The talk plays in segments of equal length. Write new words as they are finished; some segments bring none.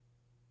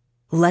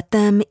Let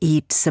them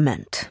eat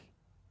cement.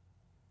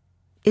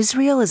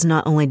 Israel is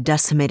not only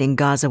decimating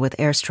Gaza with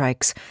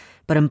airstrikes,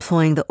 but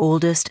employing the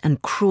oldest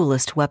and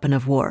cruelest weapon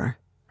of war,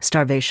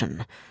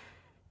 starvation.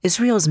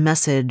 Israel's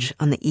message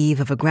on the eve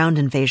of a ground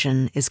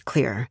invasion is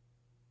clear: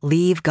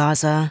 leave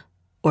Gaza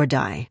or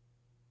die.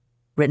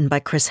 Written by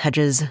Chris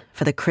Hedges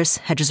for the Chris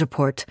Hedges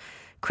Report,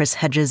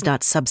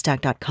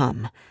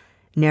 chrishedges.substack.com.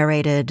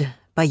 Narrated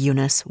by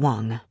Eunice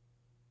Wong.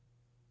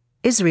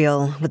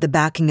 Israel, with the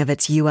backing of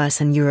its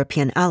U.S. and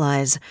European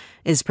allies,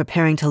 is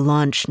preparing to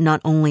launch not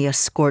only a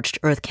scorched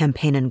earth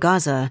campaign in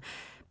Gaza,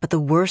 but the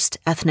worst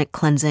ethnic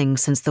cleansing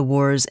since the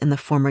wars in the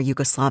former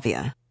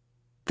Yugoslavia.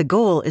 The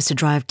goal is to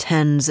drive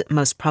tens,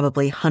 most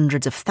probably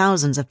hundreds of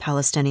thousands of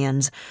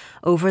Palestinians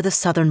over the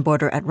southern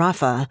border at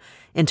Rafah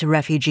into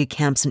refugee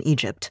camps in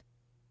Egypt.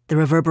 The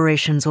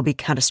reverberations will be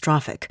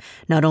catastrophic,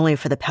 not only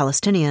for the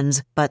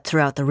Palestinians, but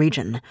throughout the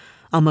region,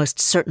 almost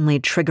certainly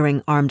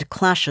triggering armed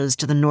clashes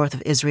to the north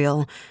of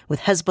Israel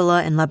with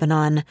Hezbollah in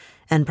Lebanon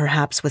and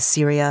perhaps with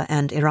Syria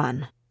and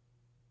Iran.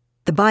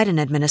 The Biden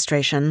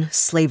administration,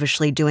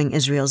 slavishly doing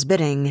Israel's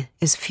bidding,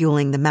 is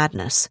fueling the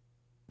madness.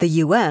 The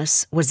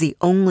U.S. was the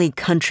only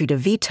country to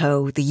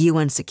veto the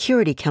UN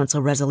Security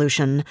Council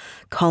resolution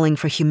calling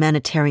for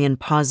humanitarian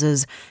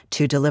pauses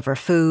to deliver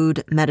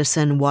food,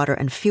 medicine, water,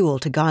 and fuel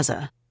to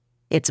Gaza.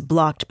 It's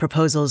blocked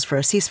proposals for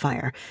a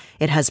ceasefire.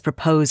 It has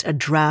proposed a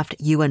draft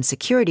UN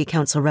Security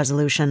Council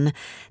resolution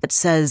that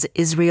says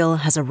Israel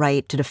has a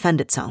right to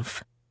defend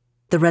itself.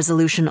 The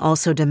resolution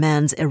also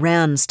demands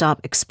Iran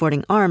stop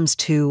exporting arms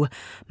to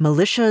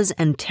militias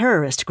and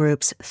terrorist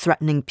groups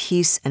threatening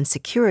peace and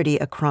security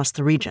across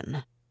the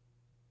region.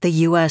 The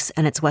U.S.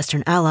 and its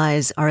Western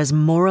allies are as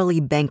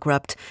morally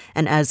bankrupt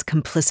and as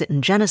complicit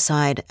in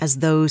genocide as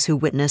those who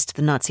witnessed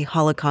the Nazi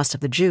Holocaust of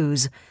the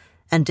Jews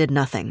and did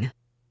nothing.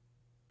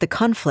 The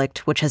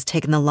conflict, which has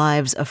taken the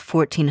lives of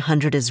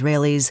 1,400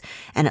 Israelis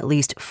and at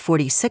least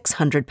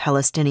 4,600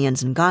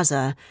 Palestinians in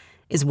Gaza,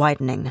 is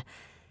widening.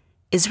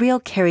 Israel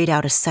carried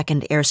out a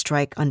second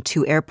airstrike on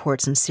 2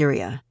 airports in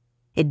Syria.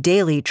 It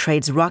daily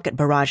trades rocket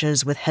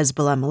barrages with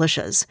Hezbollah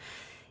militias.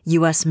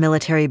 U.S.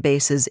 military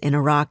bases in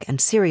Iraq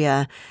and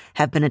Syria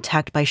have been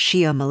attacked by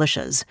Shia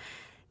militias.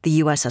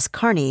 The USS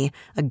Carney,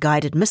 a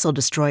guided missile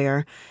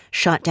destroyer,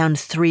 shot down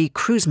 3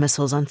 cruise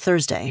missiles on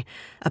Thursday,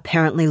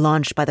 apparently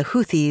launched by the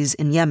Houthis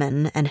in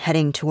Yemen and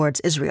heading towards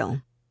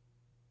Israel.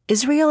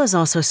 Israel is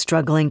also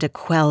struggling to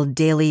quell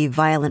daily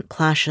violent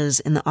clashes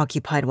in the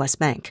occupied West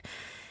Bank.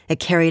 It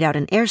carried out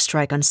an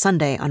airstrike on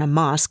Sunday on a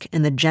mosque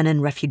in the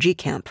Jenin refugee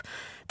camp,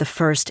 the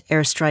first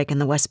airstrike in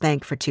the West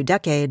Bank for 2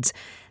 decades,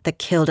 that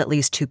killed at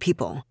least 2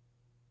 people.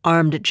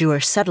 Armed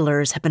Jewish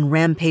settlers have been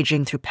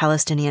rampaging through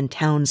Palestinian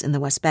towns in the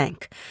West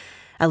Bank.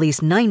 At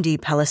least 90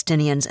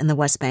 Palestinians in the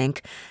West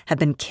Bank have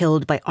been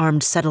killed by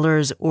armed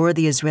settlers or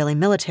the Israeli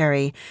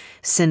military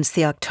since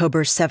the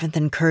October 7th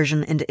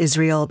incursion into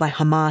Israel by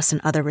Hamas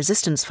and other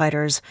resistance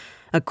fighters,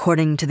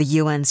 according to the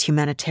UN's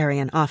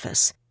Humanitarian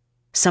Office.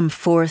 Some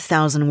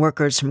 4,000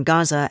 workers from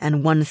Gaza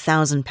and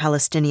 1,000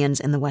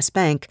 Palestinians in the West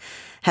Bank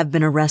have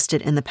been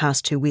arrested in the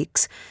past 2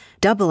 weeks,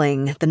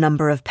 doubling the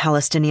number of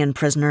Palestinian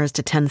prisoners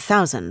to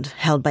 10,000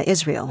 held by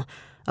Israel,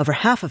 over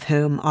half of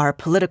whom are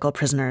political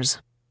prisoners.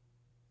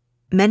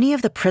 Many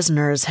of the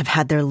prisoners have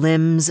had their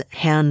limbs,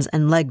 hands,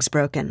 and legs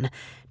broken,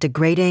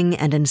 degrading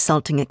and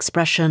insulting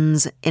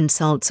expressions,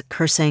 insults,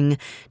 cursing,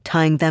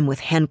 tying them with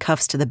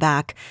handcuffs to the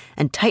back,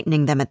 and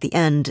tightening them at the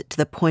end to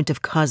the point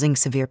of causing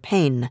severe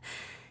pain.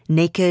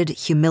 Naked,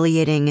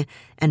 humiliating,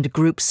 and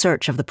group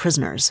search of the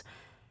prisoners.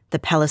 The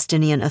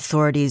Palestinian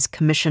Authority's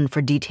Commission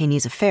for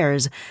Detainees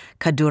Affairs,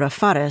 Kadura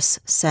Fares,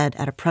 said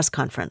at a press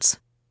conference.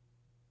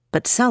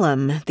 But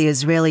B'Tselem, the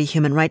Israeli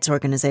human rights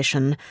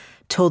organization,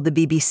 told the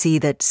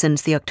BBC that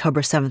since the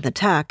October 7th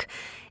attack,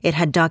 it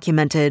had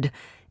documented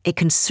a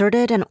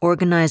concerted and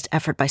organized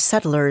effort by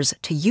settlers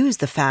to use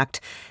the fact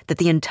that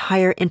the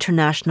entire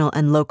international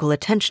and local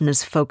attention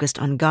is focused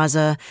on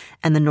Gaza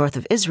and the north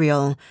of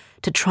Israel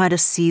to try to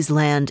seize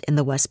land in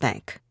the West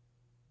Bank.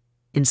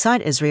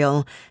 Inside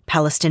Israel,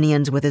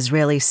 Palestinians with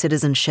Israeli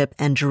citizenship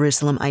and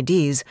Jerusalem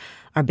IDs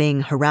are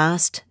being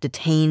harassed,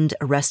 detained,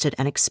 arrested,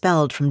 and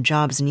expelled from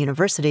jobs and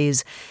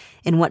universities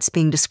in what's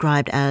being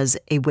described as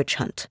a witch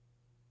hunt.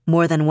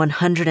 More than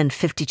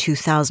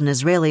 152,000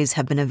 Israelis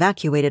have been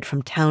evacuated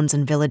from towns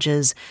and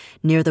villages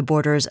near the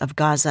borders of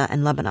Gaza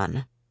and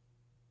Lebanon.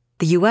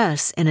 The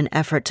U.S., in an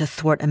effort to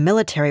thwart a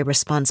military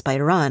response by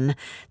Iran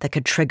that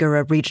could trigger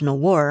a regional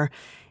war,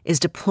 is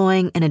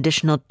deploying an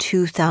additional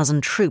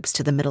 2,000 troops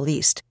to the Middle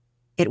East.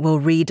 It will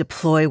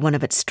redeploy one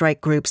of its strike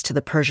groups to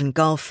the Persian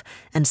Gulf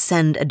and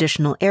send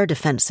additional air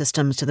defense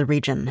systems to the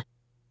region.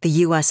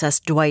 The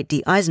USS Dwight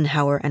D.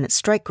 Eisenhower and its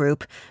strike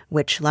group,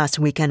 which last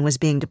weekend was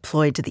being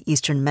deployed to the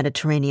eastern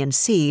Mediterranean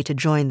Sea to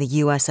join the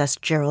USS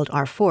Gerald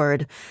R.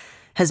 Ford,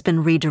 has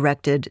been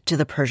redirected to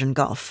the Persian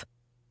Gulf.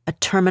 A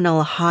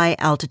terminal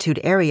high-altitude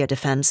area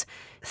defense,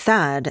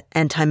 THAAD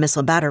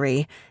anti-missile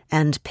battery,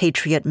 and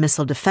Patriot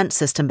missile defense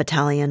system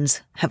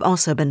battalions have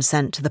also been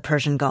sent to the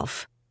Persian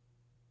Gulf.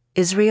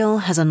 Israel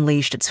has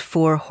unleashed its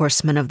 4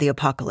 horsemen of the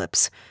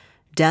apocalypse: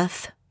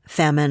 death,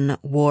 famine,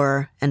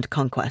 war, and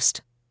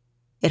conquest.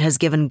 It has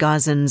given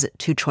Gazans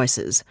two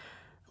choices: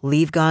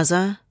 leave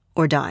Gaza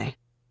or die.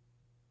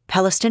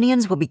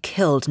 Palestinians will be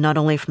killed not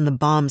only from the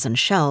bombs and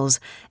shells,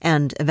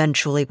 and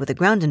eventually with a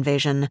ground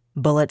invasion,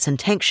 bullets and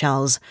tank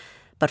shells,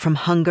 but from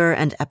hunger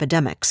and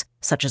epidemics,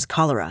 such as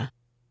cholera.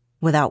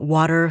 Without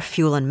water,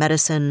 fuel, and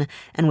medicine,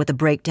 and with a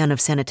breakdown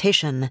of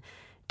sanitation,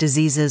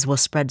 diseases will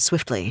spread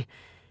swiftly.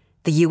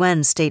 The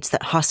UN states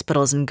that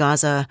hospitals in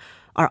Gaza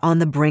are on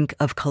the brink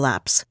of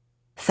collapse.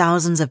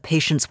 Thousands of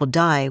patients will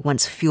die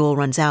once fuel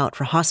runs out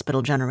for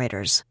hospital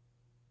generators.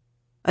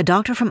 A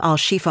doctor from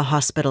Al-Shifa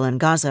Hospital in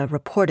Gaza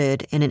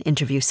reported in an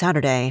interview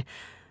Saturday,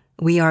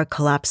 "We are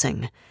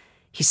collapsing."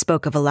 He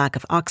spoke of a lack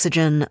of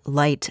oxygen,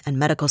 light, and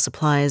medical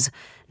supplies,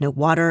 no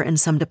water in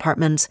some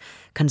departments,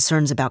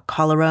 concerns about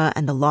cholera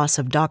and the loss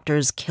of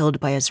doctors killed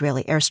by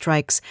Israeli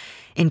airstrikes,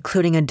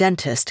 including a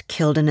dentist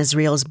killed in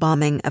Israel's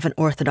bombing of an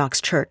Orthodox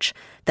church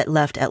that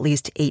left at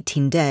least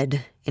 18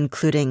 dead,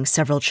 including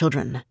several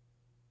children.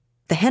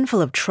 The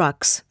handful of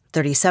trucks,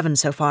 37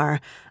 so far,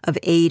 of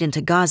aid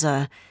into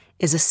Gaza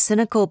is a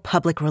cynical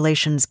public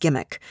relations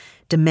gimmick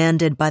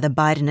demanded by the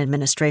Biden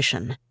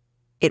administration.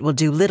 It will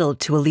do little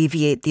to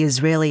alleviate the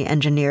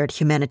Israeli-engineered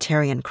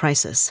humanitarian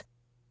crisis.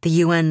 The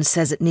UN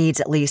says it needs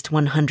at least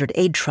 100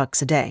 aid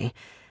trucks a day.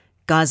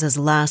 Gaza's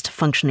last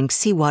functioning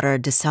seawater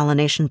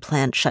desalination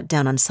plant shut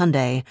down on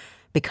Sunday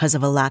because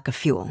of a lack of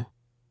fuel.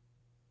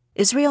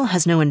 Israel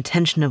has no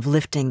intention of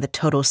lifting the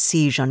total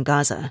siege on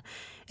Gaza.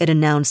 It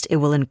announced it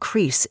will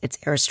increase its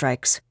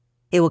airstrikes.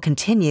 It will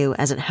continue,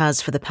 as it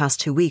has for the past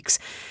 2 weeks,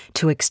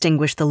 to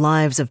extinguish the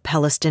lives of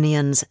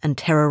Palestinians and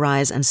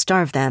terrorize and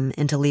starve them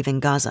into leaving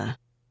Gaza.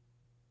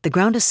 The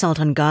ground assault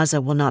on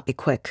Gaza will not be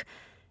quick.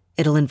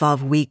 It'll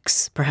involve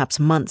weeks, perhaps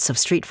months of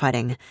street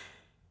fighting.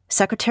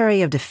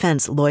 Secretary of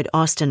Defense Lloyd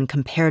Austin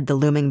compared the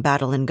looming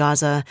battle in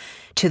Gaza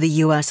to the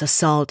U.S.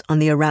 assault on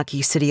the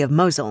Iraqi city of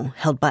Mosul,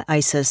 held by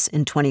ISIS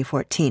in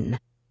 2014.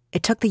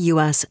 It took the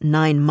U.S.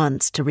 9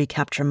 months to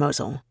recapture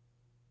Mosul.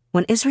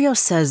 When Israel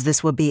says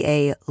this will be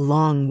a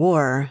long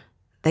war,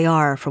 they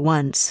are, for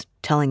once,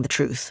 telling the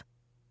truth.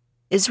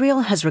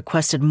 Israel has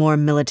requested more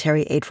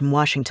military aid from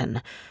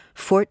Washington,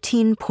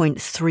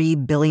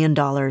 $14.3 billion,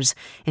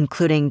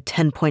 including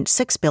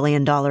 $10.6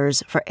 billion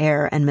for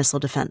air and missile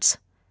defense.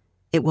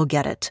 It will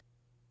get it.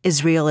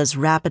 Israel is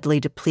rapidly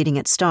depleting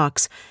its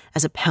stocks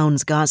as it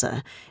pounds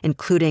Gaza,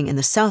 including in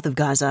the south of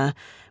Gaza,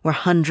 where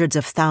hundreds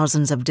of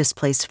thousands of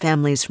displaced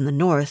families from the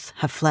north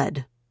have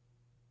fled.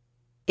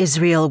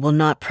 Israel will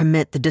not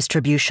permit the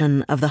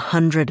distribution of the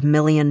 $100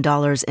 million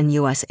in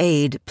U.S.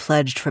 aid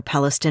pledged for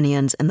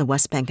Palestinians in the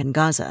West Bank and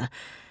Gaza,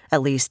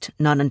 at least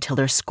not until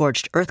their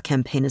scorched earth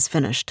campaign is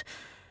finished.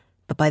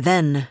 But by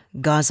then,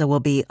 Gaza will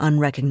be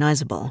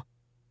unrecognizable.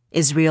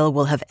 Israel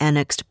will have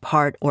annexed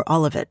part or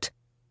all of it.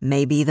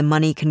 Maybe the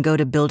money can go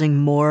to building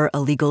more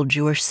illegal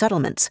Jewish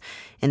settlements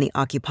in the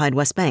occupied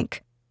West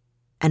Bank.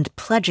 And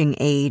pledging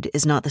aid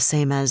is not the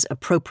same as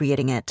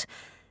appropriating it,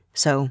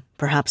 so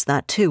perhaps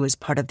that too is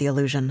part of the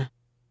illusion.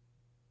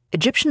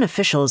 Egyptian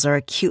officials are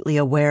acutely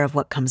aware of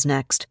what comes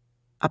next.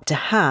 Up to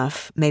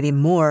half, maybe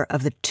more,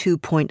 of the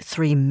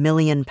 2.3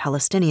 million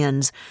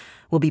Palestinians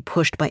will be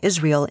pushed by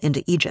Israel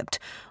into Egypt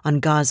on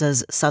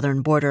Gaza's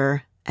southern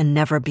border and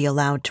never be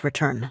allowed to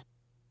return.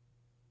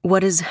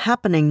 What is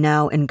happening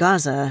now in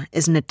Gaza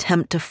is an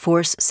attempt to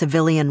force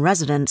civilian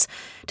residents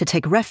to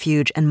take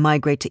refuge and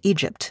migrate to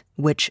Egypt,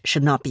 which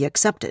should not be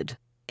accepted,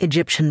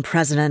 Egyptian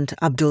President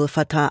Abdul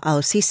Fattah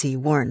al-Sisi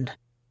warned.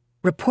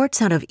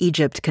 Reports out of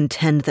Egypt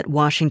contend that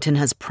Washington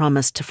has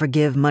promised to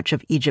forgive much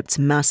of Egypt's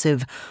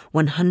massive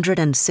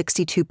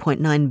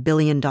 $162.9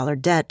 billion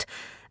debt,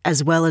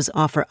 as well as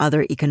offer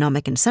other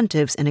economic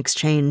incentives in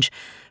exchange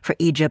for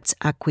Egypt's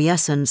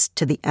acquiescence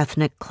to the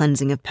ethnic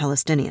cleansing of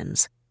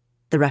Palestinians.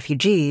 The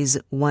refugees,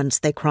 once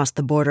they cross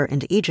the border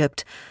into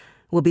Egypt,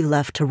 will be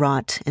left to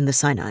rot in the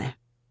Sinai.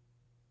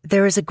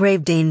 There is a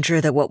grave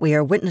danger that what we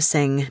are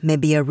witnessing may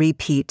be a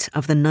repeat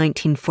of the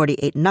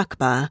 1948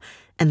 Nakba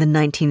and the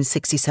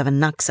 1967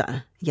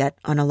 Naksa, yet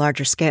on a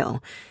larger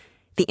scale.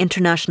 The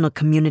international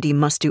community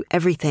must do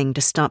everything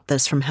to stop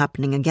this from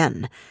happening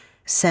again,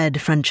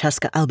 said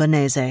Francesca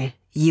Albanese,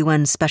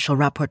 UN Special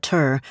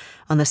Rapporteur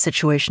on the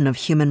situation of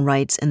human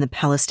rights in the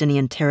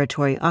Palestinian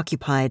territory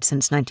occupied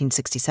since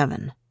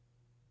 1967.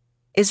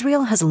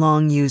 Israel has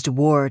long used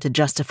war to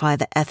justify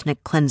the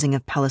ethnic cleansing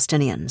of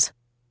Palestinians.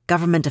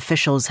 Government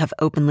officials have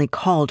openly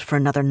called for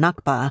another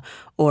Nakba,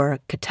 or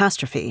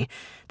catastrophe,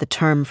 the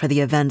term for the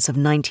events of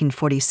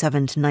 1947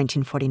 to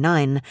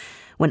 1949,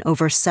 when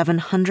over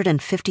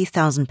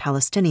 750,000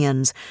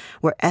 Palestinians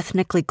were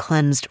ethnically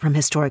cleansed from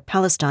historic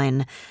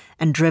Palestine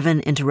and driven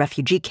into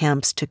refugee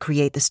camps to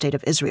create the State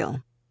of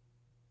Israel.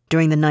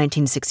 During the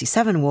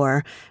 1967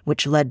 war,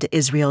 which led to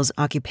Israel's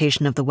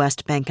occupation of the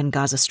West Bank and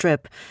Gaza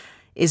Strip,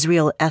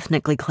 Israel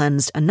ethnically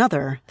cleansed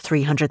another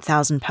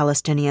 300,000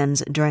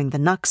 Palestinians during the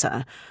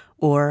Naksa,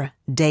 or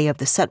Day of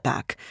the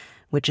Setback,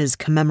 which is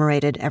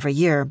commemorated every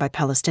year by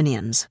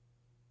Palestinians.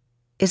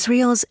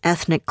 Israel's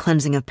ethnic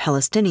cleansing of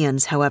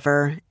Palestinians,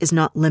 however, is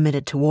not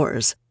limited to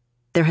wars.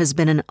 There has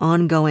been an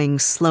ongoing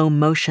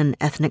slow-motion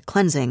ethnic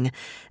cleansing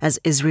as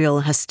Israel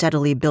has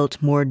steadily built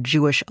more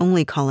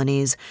Jewish-only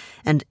colonies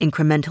and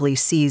incrementally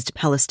seized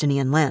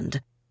Palestinian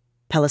land.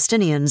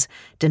 Palestinians,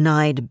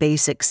 denied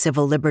basic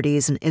civil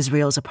liberties in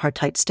Israel's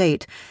apartheid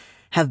state,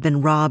 have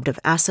been robbed of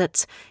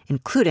assets,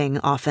 including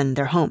often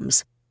their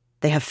homes.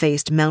 They have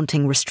faced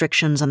mounting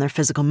restrictions on their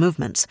physical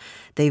movements.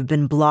 They've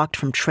been blocked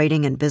from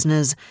trading and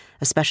business,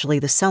 especially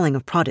the selling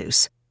of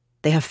produce.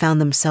 They have found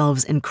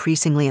themselves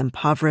increasingly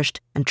impoverished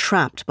and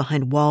trapped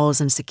behind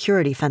walls and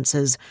security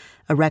fences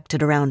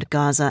erected around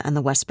Gaza and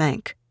the West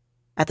Bank.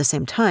 At the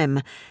same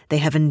time, they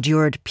have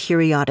endured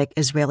periodic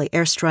Israeli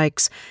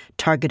airstrikes,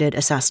 targeted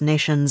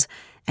assassinations,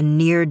 and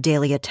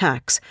near-daily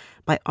attacks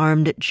by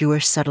armed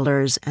Jewish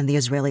settlers and the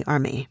Israeli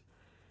army.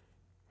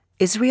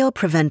 Israel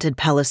prevented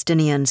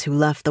Palestinians who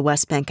left the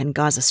West Bank and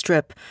Gaza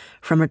Strip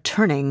from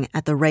returning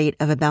at the rate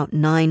of about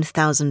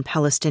 9,000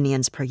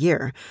 Palestinians per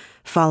year,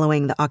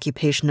 following the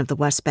occupation of the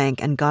West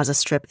Bank and Gaza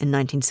Strip in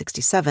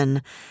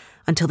 1967,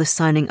 until the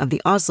signing of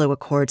the Oslo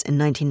Accords in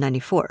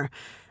 1994,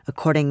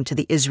 according to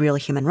the Israel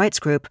human rights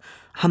group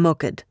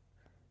Hamoked.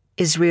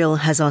 Israel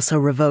has also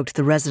revoked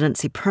the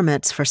residency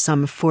permits for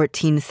some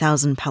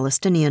 14,000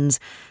 Palestinians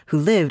who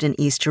lived in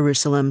East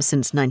Jerusalem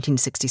since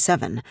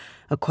 1967,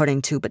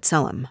 according to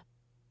B'Tselem.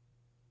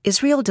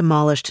 Israel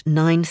demolished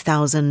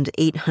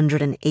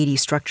 9,880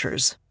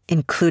 structures,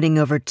 including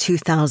over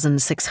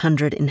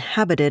 2,600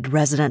 inhabited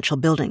residential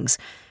buildings,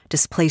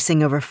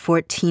 displacing over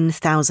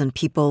 14,000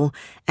 people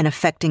and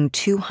affecting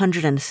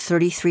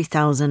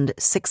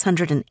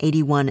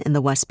 233,681 in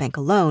the West Bank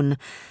alone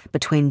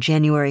between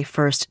January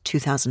 1,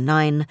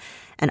 2009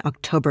 and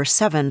October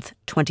 7,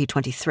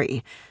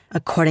 2023,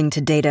 according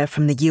to data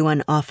from the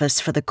UN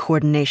Office for the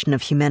Coordination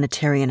of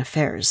Humanitarian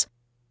Affairs.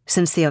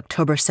 Since the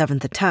October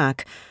 7th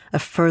attack, a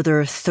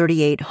further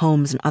 38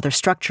 homes and other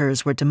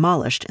structures were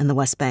demolished in the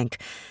West Bank,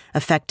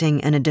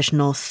 affecting an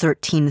additional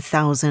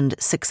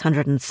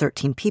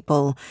 13,613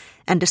 people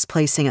and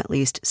displacing at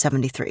least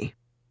 73.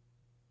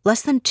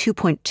 Less than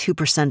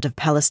 2.2% of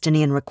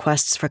Palestinian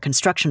requests for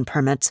construction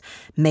permits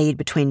made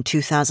between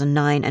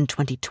 2009 and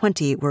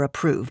 2020 were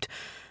approved,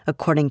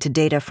 according to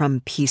data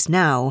from Peace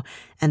Now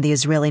and the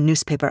Israeli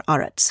newspaper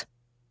Haaretz.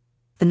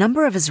 The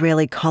number of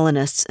Israeli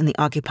colonists in the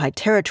occupied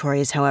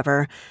territories,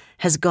 however,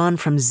 has gone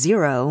from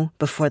 0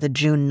 before the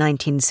June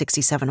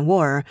 1967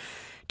 war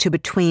to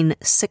between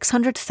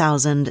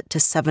 600,000 to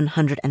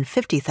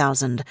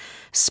 750,000,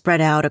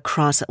 spread out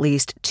across at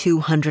least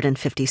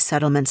 250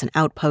 settlements and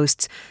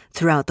outposts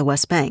throughout the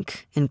West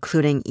Bank,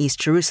 including East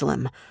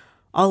Jerusalem,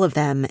 all of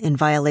them in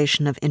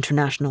violation of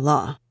international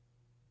law.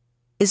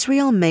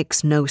 Israel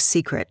makes no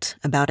secret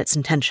about its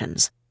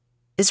intentions.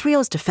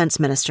 Israel's defense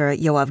minister,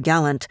 Yoav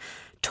Gallant,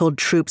 told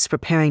troops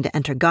preparing to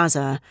enter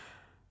Gaza,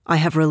 "I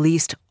have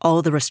released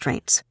all the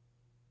restraints."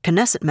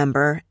 Knesset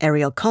member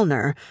Ariel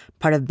Kulner,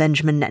 part of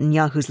Benjamin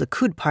Netanyahu's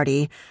Likud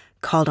party,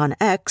 called on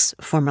X,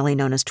 formerly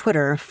known as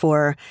Twitter,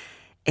 for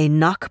a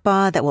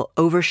Nakba that will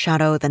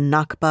overshadow the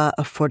Nakba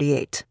of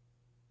 48.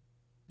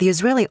 The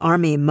Israeli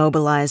army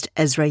mobilized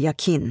Ezra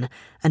Yakin,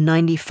 a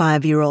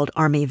 95-year-old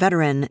army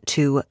veteran,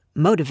 to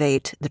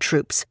motivate the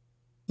troops.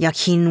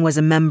 Yakin was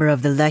a member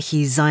of the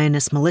Lehi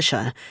Zionist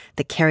militia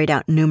that carried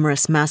out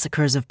numerous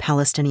massacres of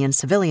Palestinian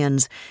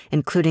civilians,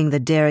 including the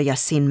Deir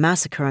Yassin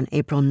massacre on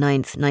April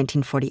 9,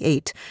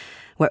 1948,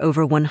 where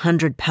over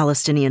 100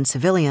 Palestinian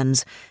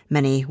civilians,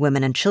 many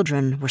women and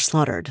children, were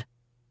slaughtered.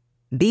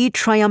 "Be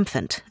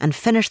triumphant and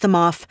finish them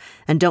off,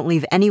 and don't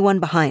leave anyone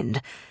behind.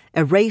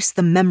 Erase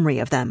the memory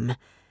of them,"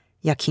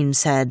 Yakin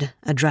said,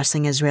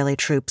 addressing Israeli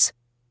troops.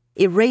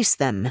 "Erase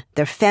them,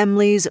 their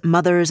families,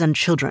 mothers, and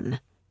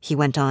children," he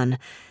went on.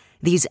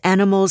 "These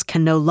animals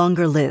can no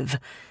longer live.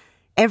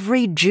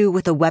 Every Jew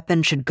with a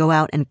weapon should go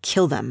out and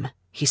kill them,"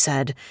 he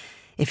said.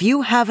 "If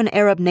you have an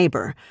Arab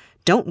neighbor,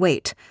 don't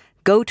wait.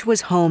 Go to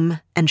his home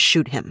and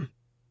shoot him."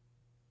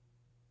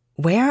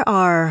 Where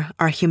are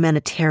our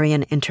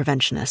humanitarian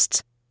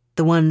interventionists,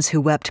 the ones who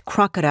wept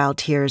crocodile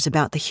tears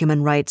about the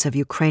human rights of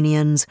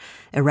Ukrainians,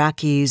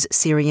 Iraqis,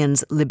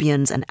 Syrians,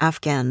 Libyans, and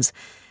Afghans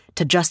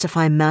to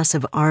justify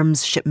massive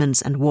arms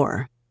shipments and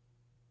war?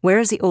 Where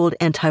is the old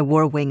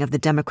anti-war wing of the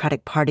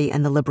Democratic Party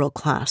and the liberal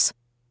class?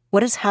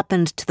 What has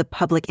happened to the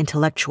public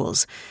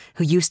intellectuals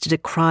who used to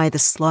decry the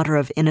slaughter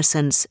of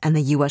innocents and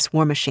the U.S.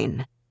 war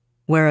machine?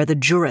 Where are the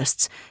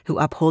jurists who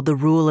uphold the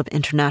rule of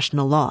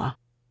international law?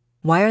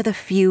 Why are the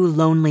few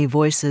lonely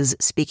voices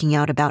speaking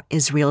out about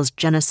Israel's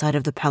genocide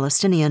of the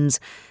Palestinians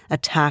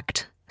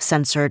attacked,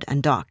 censored,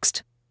 and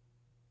doxxed?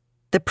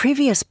 The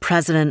previous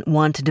president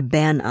wanted to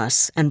ban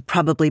us and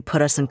probably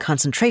put us in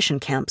concentration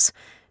camps,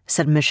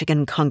 said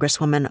Michigan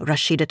Congresswoman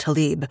Rashida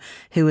Tlaib,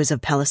 who is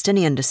of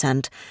Palestinian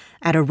descent,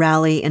 at a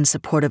rally in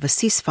support of a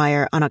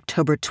ceasefire on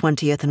October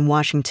 20th in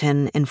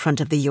Washington in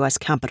front of the U.S.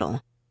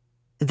 Capitol.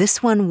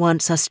 "This one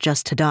wants us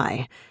just to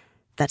die.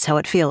 That's how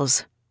it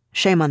feels.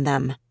 Shame on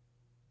them."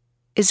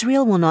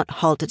 Israel will not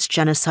halt its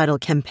genocidal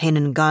campaign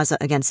in Gaza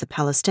against the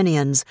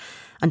Palestinians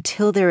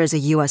until there is a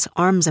U.S.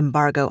 arms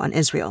embargo on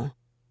Israel.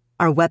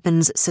 Our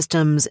weapons,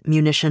 systems,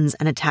 munitions,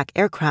 and attack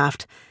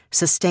aircraft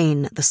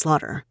sustain the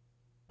slaughter.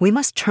 We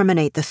must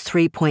terminate the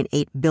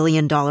 $3.8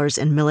 billion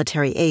in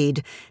military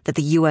aid that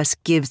the U.S.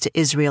 gives to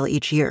Israel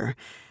each year.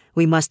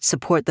 We must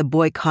support the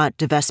Boycott,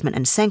 Divestment,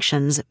 and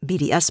Sanctions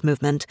 (BDS)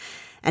 movement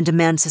and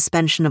demand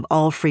suspension of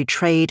all free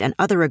trade and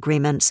other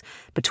agreements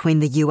between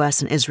the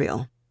U.S. and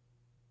Israel.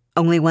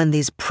 Only when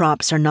these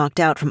props are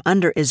knocked out from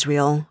under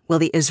Israel will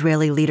the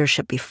Israeli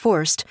leadership be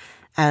forced,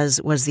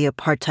 as was the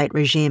apartheid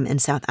regime in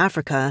South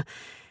Africa,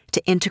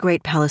 to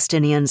integrate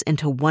Palestinians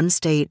into one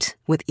state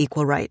with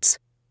equal rights.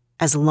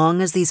 As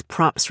long as these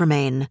props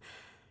remain,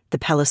 the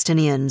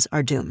Palestinians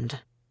are doomed.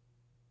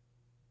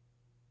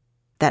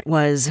 That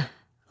was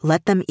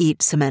Let Them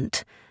Eat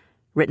Cement,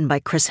 written by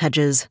Chris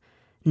Hedges,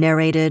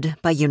 narrated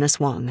by Eunice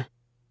Wong.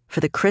 For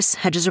the Chris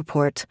Hedges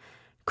Report,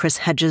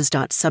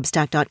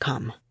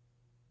 chrishedges.substack.com.